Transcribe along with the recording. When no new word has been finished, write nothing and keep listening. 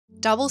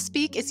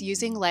Doublespeak is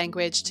using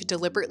language to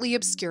deliberately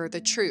obscure the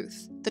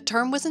truth. The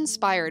term was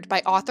inspired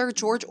by author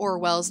George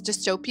Orwell's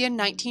dystopian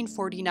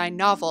 1949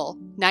 novel,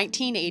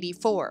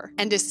 1984,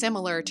 and is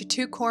similar to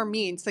two core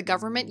means the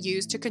government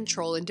used to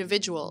control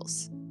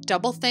individuals: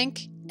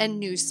 doublethink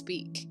and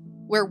newspeak,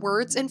 where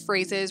words and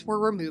phrases were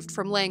removed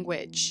from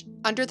language.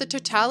 Under the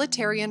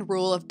totalitarian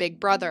rule of Big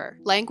Brother,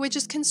 language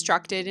is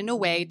constructed in a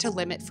way to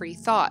limit free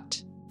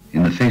thought.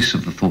 In the face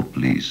of the thought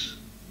police,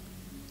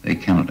 they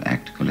cannot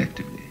act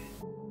collectively.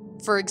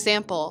 For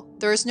example,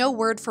 there is no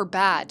word for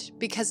bad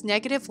because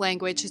negative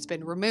language has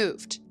been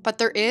removed, but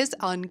there is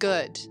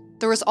ungood.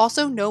 There is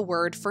also no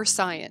word for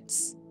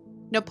science.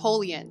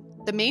 Napoleon,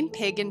 the main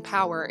pig in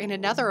power in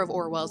another of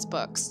Orwell's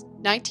books,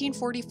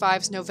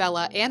 1945's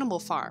novella Animal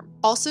Farm,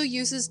 also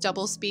uses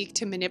doublespeak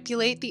to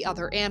manipulate the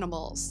other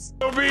animals.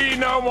 There'll be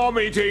no more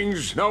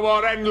meetings, no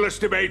more endless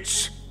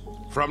debates.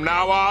 From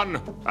now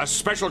on, a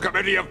special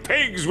committee of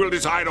pigs will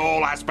decide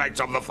all aspects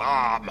of the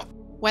farm.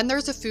 When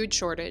there's a food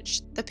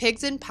shortage, the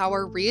pigs in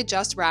power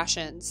readjust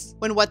rations,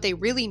 when what they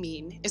really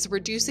mean is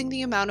reducing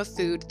the amount of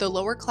food the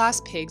lower-class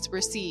pigs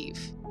receive.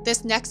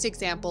 This next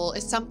example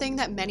is something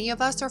that many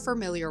of us are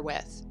familiar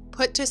with: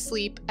 put to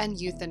sleep and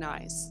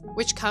euthanize,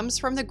 which comes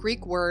from the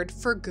Greek word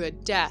for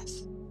good death.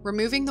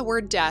 Removing the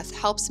word death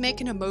helps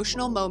make an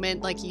emotional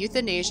moment like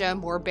euthanasia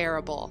more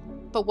bearable.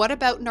 But what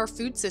about in our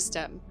food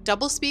system?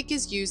 Doublespeak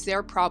is used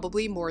there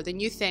probably more than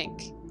you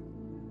think.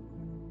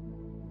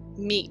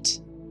 Meat.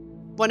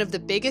 One of the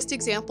biggest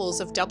examples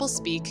of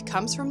doublespeak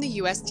comes from the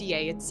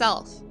USDA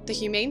itself. The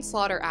Humane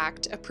Slaughter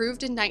Act,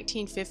 approved in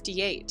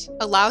 1958,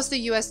 allows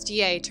the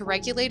USDA to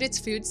regulate its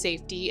food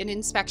safety and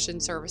inspection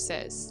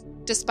services.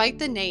 Despite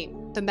the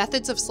name, the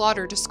methods of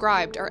slaughter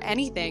described are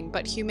anything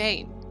but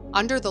humane.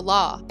 Under the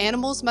law,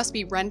 animals must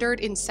be rendered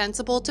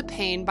insensible to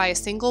pain by a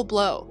single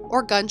blow,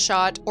 or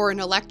gunshot, or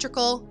an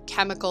electrical,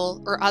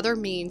 chemical, or other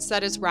means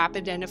that is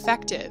rapid and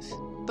effective,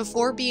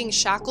 before being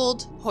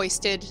shackled,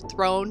 hoisted,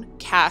 thrown,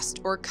 cast,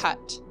 or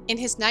cut. In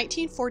his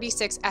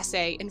 1946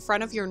 essay, In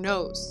Front of Your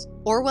Nose,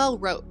 Orwell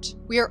wrote,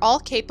 "We are all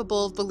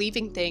capable of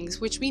believing things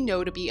which we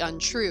know to be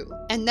untrue,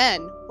 and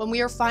then, when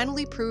we are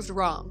finally proved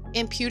wrong,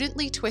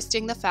 impudently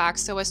twisting the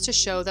facts so as to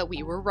show that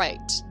we were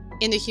right."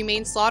 In the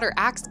Humane Slaughter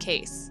Act's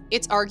case,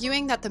 it's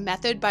arguing that the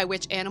method by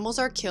which animals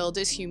are killed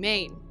is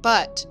humane,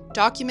 but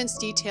documents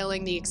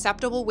detailing the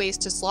acceptable ways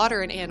to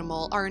slaughter an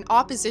animal are in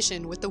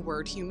opposition with the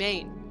word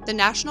humane. The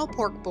National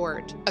Pork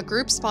Board, a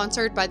group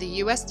sponsored by the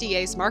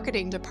USDA's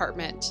marketing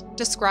department,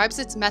 describes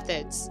its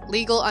methods,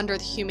 legal under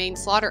the Humane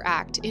Slaughter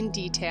Act, in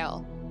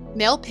detail.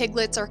 Male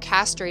piglets are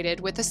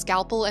castrated with a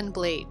scalpel and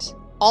blade.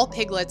 All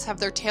piglets have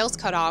their tails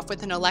cut off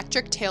with an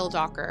electric tail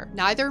docker.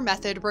 Neither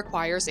method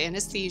requires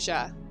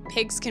anesthesia.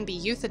 Pigs can be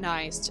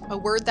euthanized, a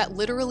word that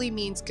literally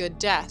means good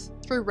death,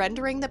 through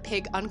rendering the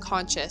pig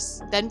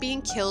unconscious, then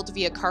being killed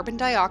via carbon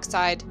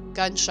dioxide,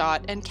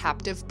 gunshot, and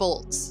captive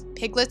bolts.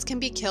 Piglets can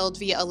be killed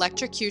via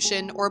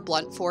electrocution or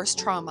blunt force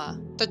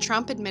trauma. The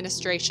Trump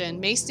administration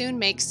may soon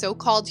make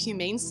so-called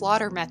humane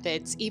slaughter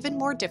methods even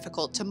more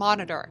difficult to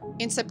monitor.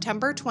 In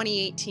September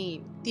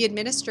 2018, the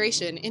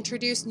administration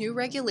introduced new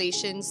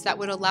regulations that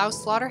would allow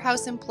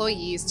slaughterhouse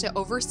employees to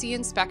oversee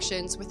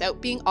inspections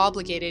without being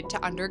obligated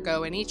to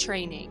undergo any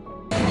training.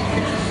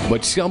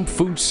 But some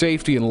food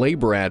safety and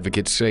labor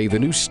advocates say the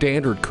new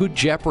standard could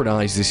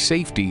jeopardize the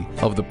safety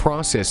of the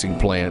processing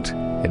plant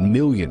and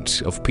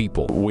millions of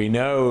people. We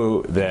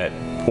know that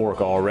pork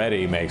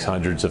already makes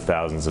hundreds of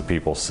thousands of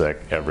people sick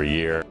every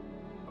year.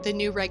 The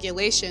new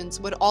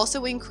regulations would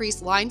also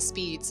increase line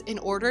speeds in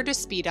order to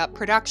speed up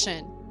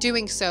production.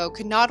 Doing so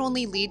could not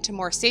only lead to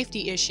more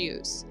safety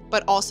issues,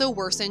 but also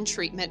worsen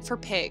treatment for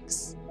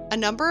pigs. A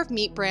number of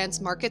meat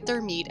brands market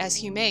their meat as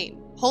humane.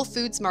 Whole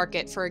Foods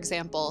Market, for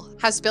example,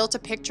 has built a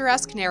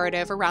picturesque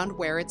narrative around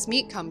where its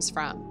meat comes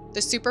from.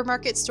 The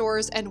supermarket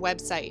stores and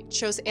website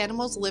shows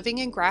animals living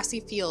in grassy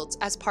fields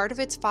as part of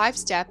its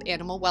 5-step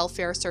animal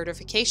welfare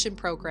certification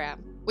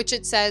program, which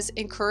it says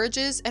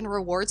encourages and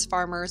rewards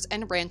farmers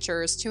and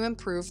ranchers to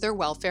improve their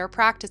welfare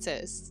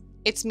practices.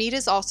 Its meat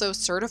is also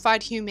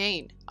certified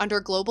humane under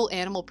Global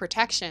Animal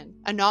Protection,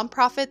 a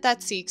nonprofit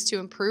that seeks to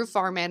improve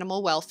farm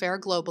animal welfare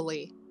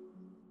globally.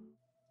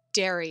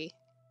 Dairy.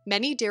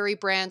 Many dairy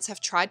brands have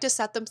tried to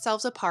set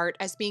themselves apart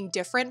as being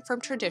different from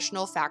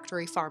traditional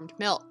factory-farmed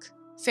milk.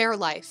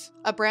 Fairlife,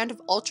 a brand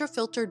of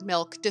ultra-filtered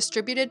milk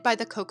distributed by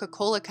the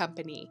Coca-Cola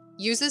Company,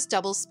 uses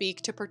doublespeak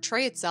to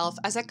portray itself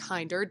as a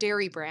kinder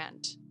dairy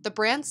brand. The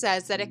brand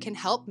says that it can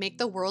help make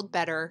the world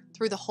better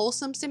through the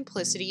wholesome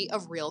simplicity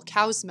of real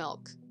cow's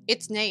milk.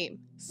 Its name,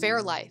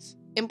 Fairlife,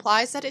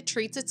 implies that it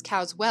treats its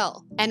cows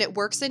well, and it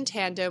works in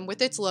tandem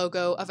with its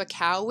logo of a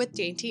cow with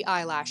dainty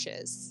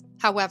eyelashes.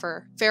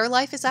 However,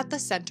 Fairlife is at the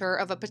center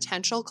of a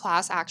potential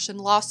class action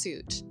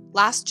lawsuit.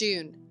 Last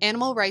June,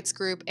 animal rights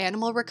group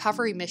Animal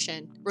Recovery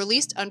Mission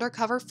released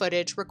undercover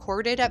footage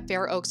recorded at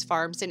Fair Oaks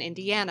Farms in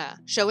Indiana,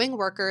 showing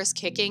workers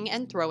kicking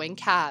and throwing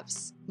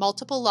calves.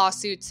 Multiple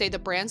lawsuits say the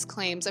brand's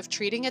claims of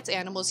treating its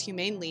animals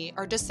humanely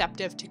are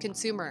deceptive to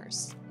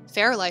consumers.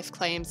 Fairlife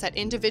claims that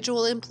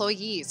individual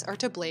employees are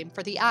to blame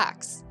for the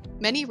acts.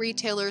 Many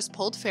retailers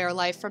pulled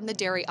Fairlife from the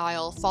dairy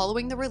aisle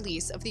following the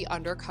release of the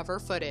undercover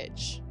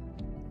footage.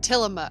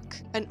 Tillamook,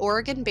 an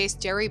Oregon-based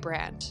dairy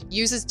brand,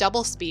 uses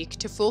Doublespeak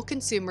to fool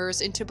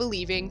consumers into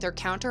believing they're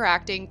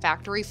counteracting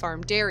factory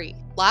farm dairy.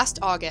 Last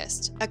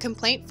August, a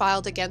complaint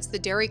filed against the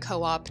dairy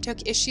co-op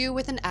took issue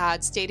with an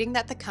ad stating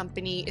that the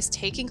company is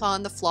taking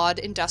on the flawed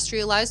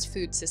industrialized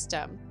food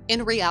system.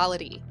 In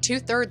reality,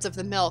 2/3 of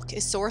the milk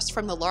is sourced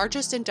from the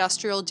largest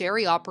industrial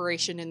dairy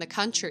operation in the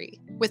country,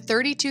 with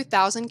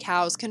 32,000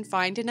 cows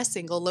confined in a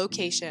single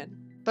location.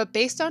 But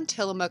based on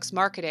Tillamook's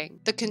marketing,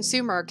 the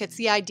consumer gets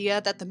the idea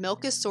that the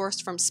milk is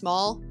sourced from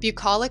small,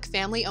 bucolic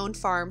family-owned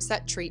farms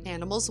that treat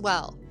animals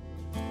well.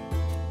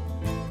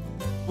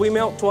 We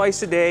milk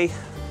twice a day.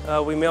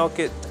 We milk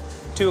at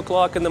 2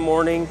 o'clock in the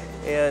morning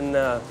and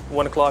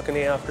 1 o'clock in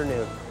the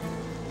afternoon.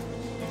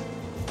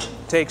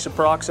 It takes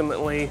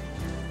approximately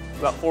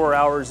about 4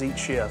 hours each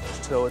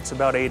shift, so it's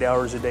about 8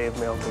 hours a day of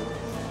milking.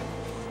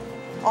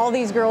 All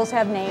these girls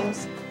have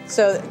names,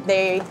 so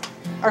they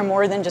are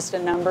more than just a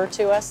number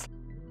to us.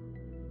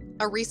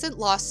 A recent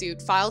lawsuit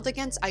filed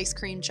against ice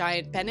cream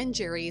giant Ben &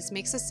 Jerry's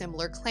makes a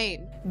similar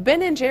claim.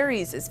 Ben &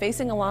 Jerry's is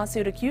facing a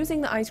lawsuit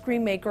accusing the ice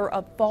cream maker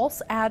of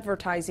false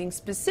advertising,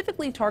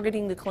 specifically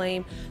targeting the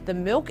claim the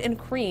milk and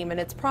cream in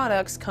its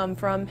products come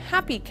from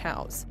happy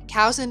cows.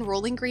 Cows in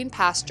rolling green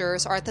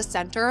pastures are at the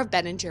center of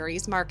Ben &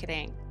 Jerry's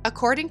marketing.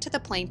 According to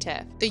the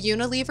plaintiff, the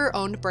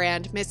Unilever-owned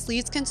brand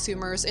misleads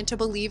consumers into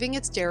believing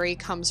its dairy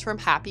comes from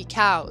happy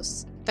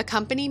cows. The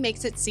company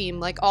makes it seem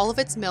like all of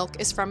its milk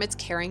is from its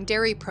Caring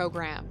Dairy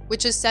program,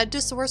 which is said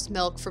to source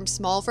milk from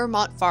small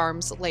Vermont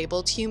farms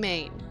labeled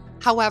humane.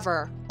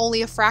 However,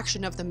 only a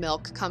fraction of the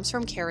milk comes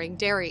from Caring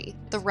Dairy.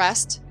 The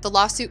rest, the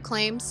lawsuit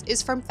claims,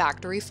 is from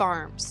factory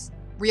farms.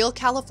 Real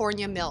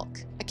California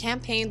Milk, a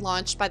campaign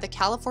launched by the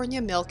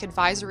California Milk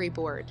Advisory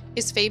Board,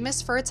 is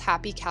famous for its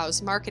Happy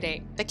Cows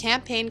marketing. The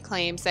campaign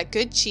claims that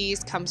good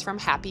cheese comes from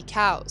happy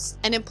cows,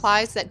 and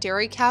implies that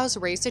dairy cows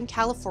raised in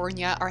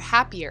California are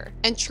happier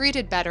and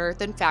treated better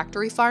than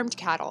factory-farmed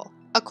cattle.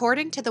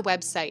 According to the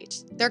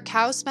website, their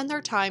cows spend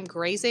their time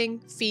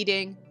grazing,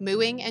 feeding,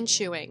 mooing, and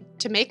chewing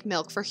to make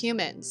milk for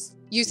humans,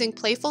 using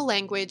playful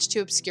language to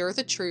obscure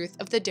the truth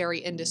of the dairy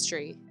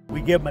industry. We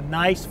give them a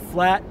nice,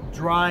 flat,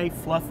 dry,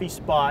 fluffy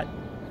spot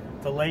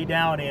to lay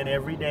down in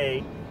every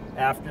day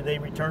after they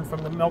return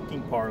from the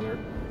milking parlor.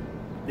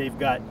 They've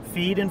got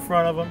feed in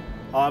front of them,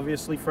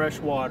 obviously fresh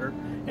water,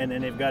 and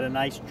then they've got a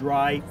nice,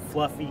 dry,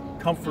 fluffy,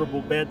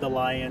 comfortable bed to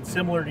lie in,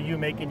 similar to you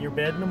making your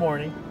bed in the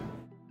morning.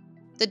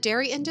 The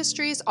dairy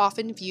industry is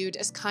often viewed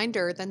as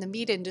kinder than the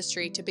meat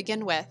industry to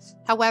begin with.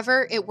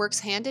 However, it works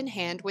hand in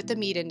hand with the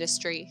meat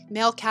industry.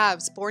 Male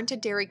calves born to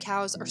dairy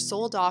cows are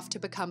sold off to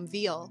become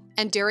veal,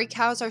 and dairy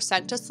cows are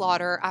sent to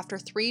slaughter after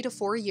 3 to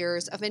 4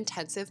 years of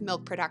intensive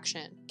milk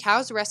production.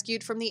 Cows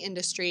rescued from the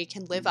industry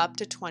can live up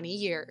to 20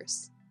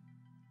 years.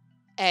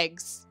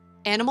 Eggs.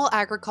 Animal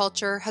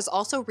agriculture has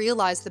also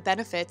realized the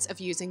benefits of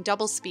using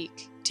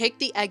doublespeak. Take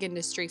the egg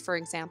industry, for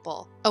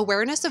example.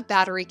 Awareness of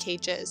battery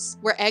cages,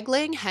 where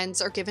egg-laying hens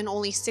are given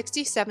only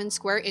 67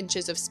 square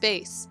inches of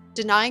space,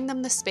 denying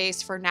them the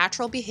space for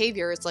natural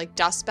behaviors like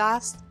dust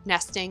baths,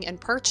 nesting,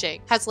 and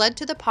perching, has led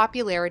to the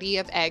popularity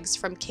of eggs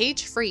from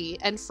cage-free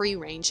and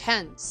free-range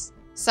hens.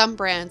 Some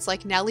brands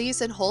like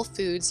Nellie's and Whole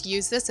Foods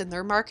use this in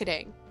their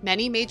marketing.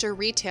 Many major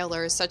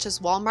retailers such as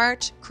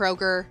Walmart,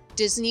 Kroger,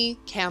 Disney,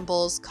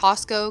 Campbell's,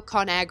 Costco,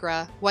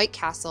 Conagra, White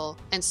Castle,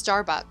 and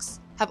Starbucks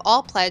have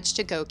all pledged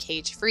to go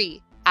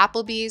cage-free.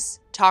 Applebee's,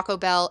 Taco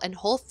Bell, and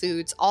Whole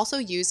Foods also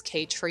use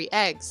cage-free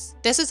eggs.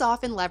 This is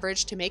often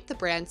leveraged to make the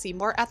brand seem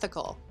more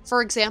ethical.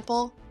 For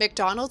example,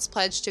 McDonald's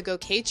pledged to go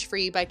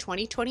cage-free by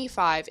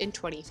 2025 in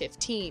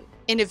 2015.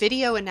 In a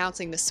video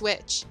announcing the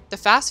switch, the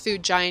fast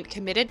food giant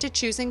committed to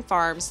choosing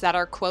farms that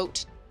are,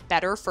 quote,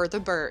 better for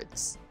the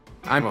birds.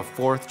 I'm a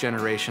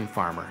 4th-generation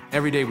farmer.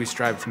 Every day we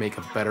strive to make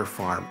a better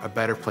farm, a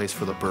better place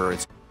for the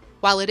birds.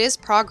 While it is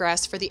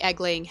progress for the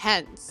egg-laying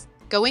hens,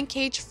 going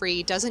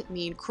cage-free doesn't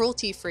mean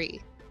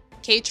cruelty-free.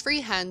 Cage-free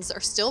hens are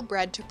still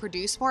bred to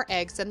produce more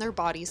eggs than their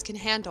bodies can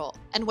handle,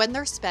 and when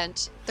they're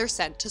spent, they're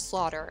sent to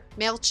slaughter.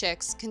 Male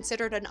chicks,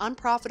 considered an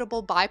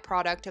unprofitable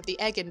byproduct of the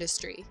egg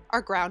industry,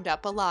 are ground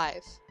up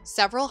alive.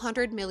 Several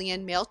 100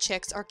 million male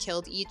chicks are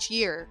killed each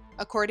year,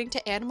 according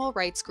to animal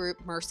rights group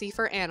Mercy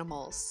for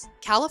Animals.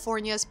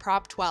 California's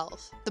Prop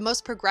 12, the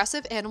most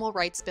progressive animal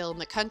rights bill in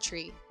the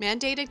country,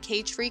 mandated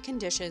cage-free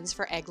conditions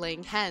for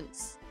egg-laying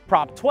hens.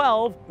 Prop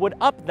 12 would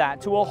up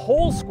that to a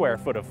whole square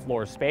foot of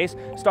floor space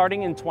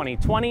starting in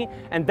 2020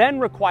 and then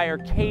require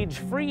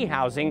cage-free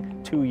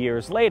housing 2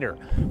 years later.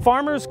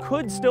 Farmers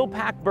could still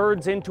pack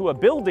birds into a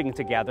building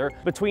together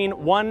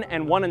between 1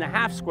 and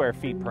 1.5 square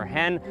feet per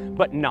hen,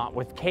 but not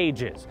with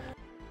cages.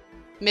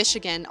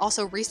 Michigan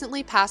also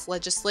recently passed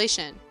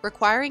legislation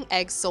requiring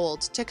eggs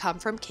sold to come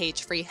from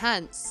cage-free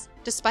hens.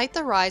 Despite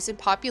the rise in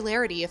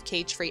popularity of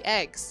cage-free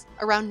eggs,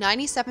 around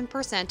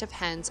 97% of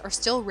hens are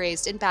still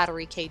raised in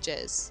battery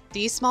cages.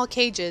 These small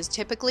cages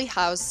typically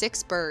house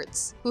 6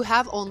 birds, who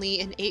have only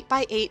an 8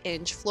 by 8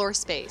 inch floor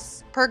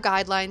space, per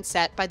guidelines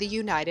set by the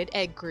United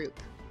Egg Group.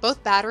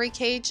 Both battery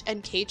cage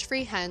and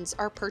cage-free hens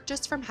are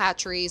purchased from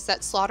hatcheries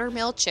that slaughter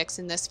male chicks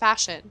in this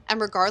fashion, and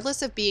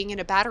regardless of being in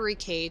a battery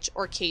cage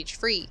or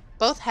cage-free,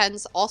 both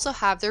hens also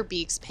have their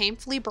beaks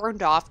painfully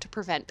burned off to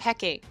prevent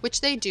pecking,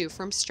 which they do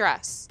from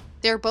stress.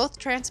 They are both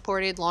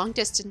transported long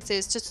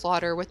distances to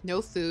slaughter with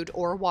no food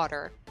or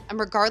water, and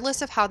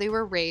regardless of how they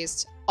were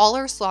raised, all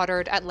are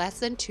slaughtered at less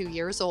than 2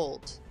 years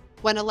old.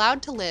 When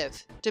allowed to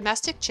live,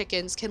 domestic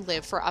chickens can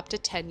live for up to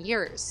 10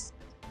 years.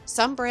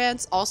 Some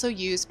brands also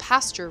use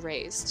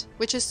pasture-raised,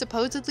 which is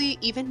supposedly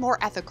even more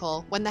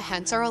ethical when the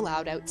hens are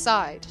allowed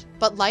outside.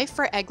 But life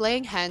for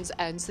egg-laying hens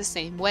ends the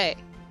same way.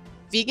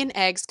 Vegan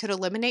eggs could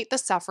eliminate the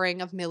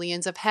suffering of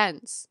millions of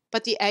hens,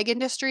 but the egg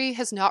industry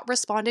has not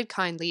responded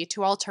kindly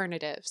to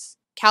alternatives.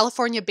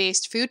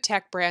 California-based food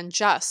tech brand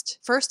Just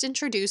first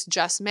introduced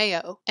Just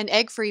Mayo, an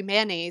egg-free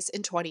mayonnaise,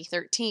 in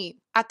 2013.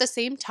 At the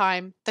same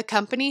time, the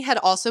company had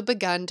also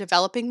begun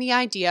developing the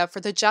idea for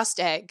the Just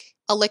egg,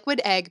 a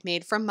liquid egg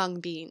made from mung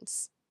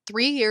beans.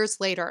 3 years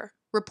later,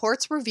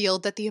 reports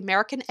revealed that the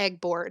American Egg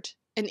Board,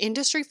 an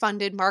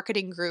industry-funded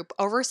marketing group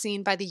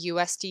overseen by the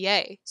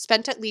USDA,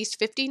 spent at least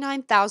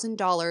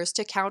 $59,000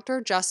 to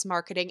counter Just's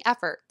marketing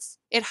efforts.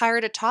 It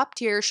hired a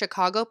top-tier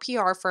Chicago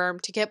PR firm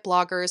to get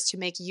bloggers to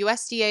make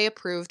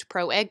USDA-approved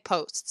pro-egg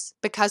posts,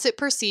 because it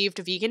perceived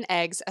vegan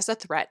eggs as a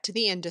threat to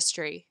the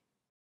industry.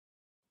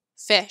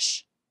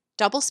 Fish.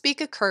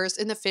 Doublespeak occurs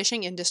in the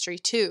fishing industry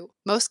too.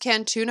 Most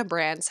canned tuna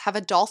brands have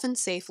a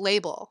dolphin-safe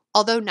label,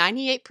 although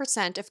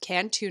 98% of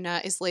canned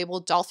tuna is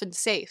labeled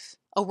dolphin-safe.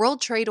 A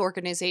World Trade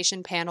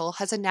Organization panel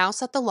has announced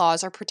that the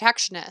laws are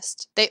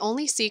protectionist. They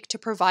only seek to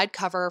provide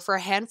cover for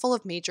a handful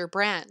of major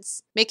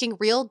brands, making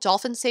real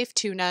dolphin-safe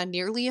tuna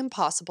nearly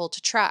impossible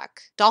to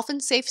track.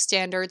 Dolphin-safe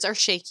standards are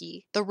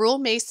shaky. The rule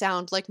may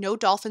sound like no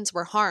dolphins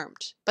were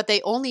harmed, but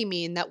they only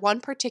mean that one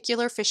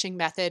particular fishing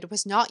method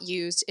was not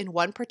used in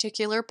one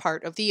particular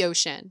part of the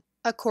ocean.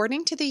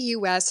 According to the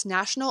U.S.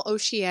 National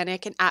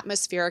Oceanic and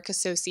Atmospheric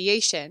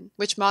Association,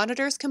 which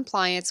monitors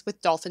compliance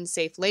with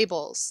dolphin-safe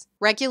labels,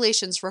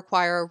 regulations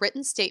require a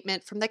written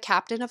statement from the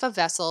captain of a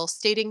vessel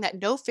stating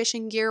that no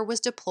fishing gear was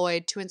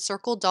deployed to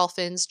encircle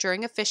dolphins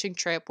during a fishing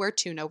trip where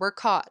tuna were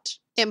caught.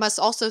 It must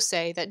also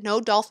say that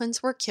no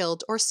dolphins were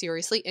killed or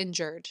seriously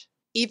injured.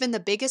 Even the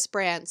biggest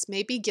brands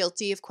may be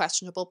guilty of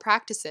questionable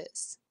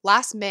practices.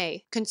 Last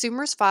May,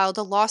 consumers filed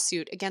a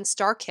lawsuit against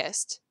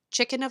StarKist,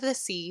 Chicken of the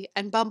Sea,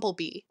 and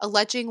Bumblebee,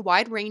 alleging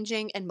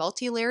wide-ranging and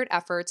multi-layered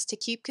efforts to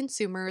keep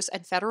consumers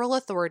and federal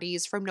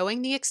authorities from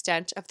knowing the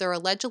extent of their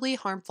allegedly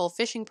harmful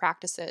fishing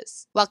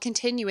practices, while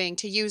continuing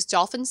to use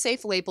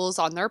dolphin-safe labels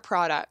on their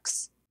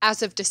products.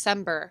 As of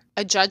December,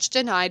 a judge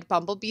denied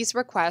Bumblebee's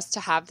request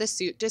to have the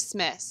suit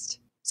dismissed.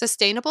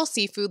 Sustainable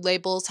seafood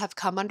labels have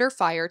come under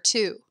fire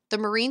too. The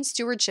Marine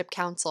Stewardship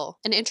Council,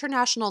 an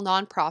international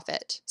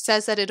nonprofit,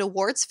 says that it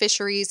awards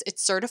fisheries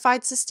its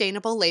certified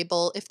sustainable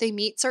label if they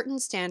meet certain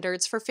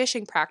standards for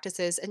fishing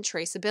practices and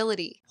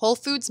traceability. Whole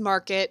Foods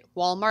Market,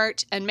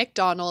 Walmart, and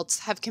McDonald's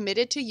have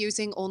committed to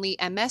using only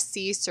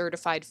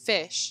MSC-certified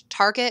fish.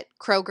 Target,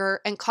 Kroger,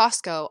 and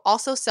Costco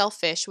also sell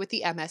fish with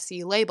the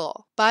MSC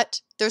label.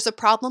 But there's a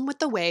problem with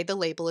the way the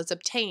label is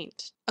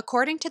obtained.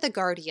 According to The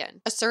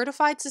Guardian, a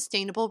certified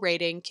sustainable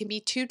rating can be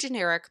too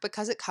generic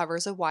because it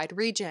covers a wide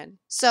region.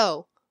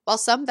 So, while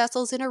some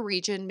vessels in a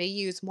region may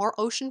use more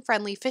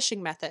ocean-friendly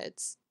fishing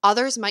methods,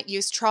 others might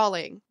use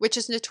trawling, which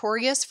is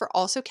notorious for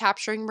also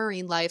capturing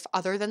marine life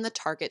other than the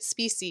target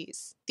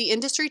species. The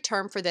industry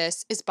term for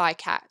this is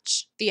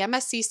bycatch. The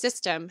MSC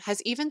system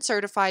has even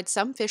certified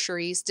some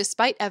fisheries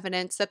despite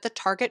evidence that the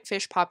target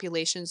fish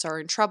populations are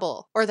in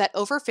trouble, or that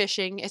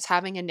overfishing is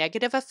having a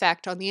negative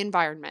effect on the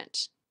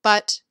environment.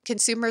 But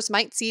consumers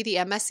might see the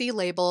MSC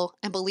label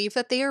and believe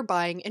that they are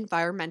buying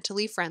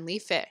environmentally friendly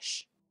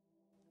fish.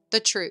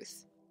 The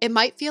truth. It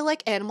might feel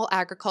like animal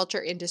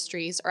agriculture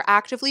industries are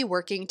actively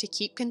working to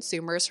keep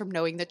consumers from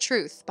knowing the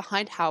truth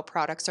behind how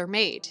products are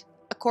made.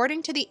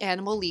 According to the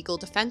Animal Legal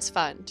Defense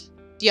Fund,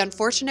 the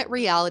unfortunate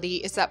reality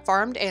is that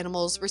farmed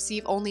animals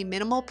receive only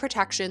minimal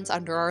protections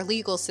under our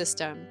legal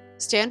system.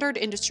 Standard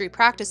industry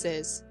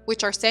practices,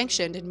 which are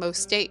sanctioned in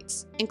most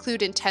states,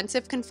 include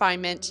intensive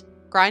confinement,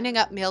 grinding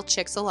up male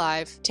chicks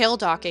alive, tail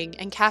docking,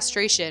 and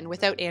castration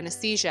without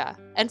anesthesia,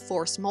 and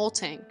forced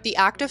molting, the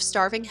act of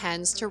starving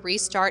hens to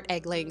restart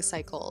egg-laying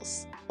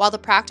cycles. While the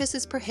practice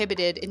is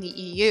prohibited in the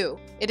EU,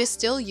 it is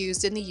still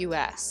used in the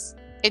US.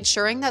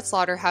 Ensuring that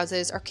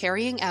slaughterhouses are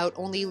carrying out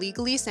only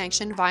legally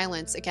sanctioned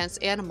violence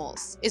against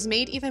animals is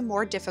made even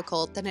more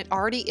difficult than it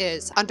already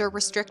is under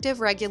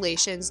restrictive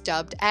regulations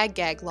dubbed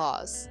ag-gag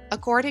laws.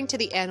 According to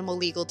the Animal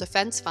Legal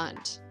Defense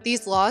Fund,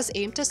 these laws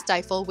aim to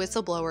stifle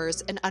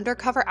whistleblowers and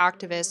undercover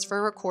activists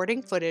for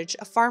recording footage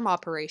of farm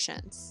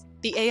operations.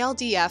 The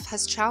ALDF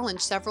has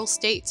challenged several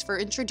states for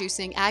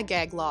introducing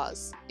ag-gag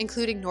laws,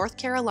 including North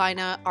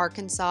Carolina,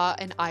 Arkansas,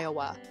 and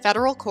Iowa.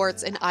 Federal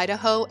courts in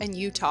Idaho and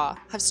Utah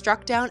have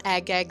struck down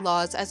ag-gag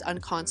laws as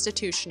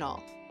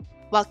unconstitutional.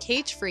 While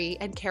cage-free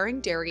and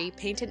caring dairy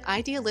paint an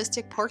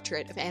idealistic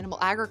portrait of animal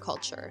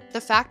agriculture, the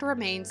fact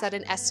remains that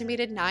an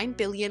estimated 9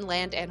 billion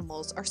land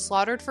animals are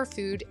slaughtered for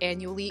food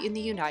annually in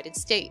the United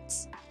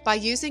States. By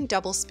using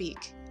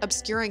doublespeak,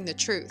 obscuring the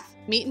truth,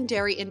 meat and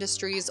dairy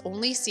industries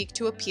only seek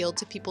to appeal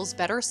to people's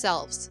better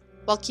selves,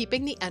 while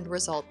keeping the end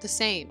result the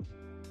same.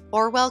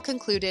 Orwell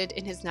concluded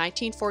in his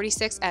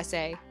 1946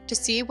 essay, "To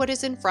see what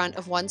is in front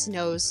of one's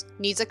nose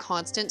needs a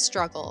constant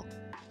struggle."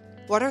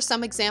 What are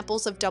some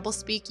examples of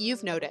doublespeak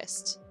you've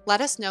noticed? Let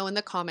us know in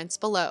the comments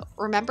below.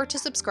 Remember to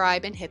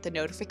subscribe and hit the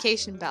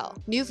notification bell.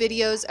 New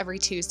videos every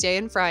Tuesday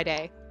and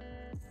Friday.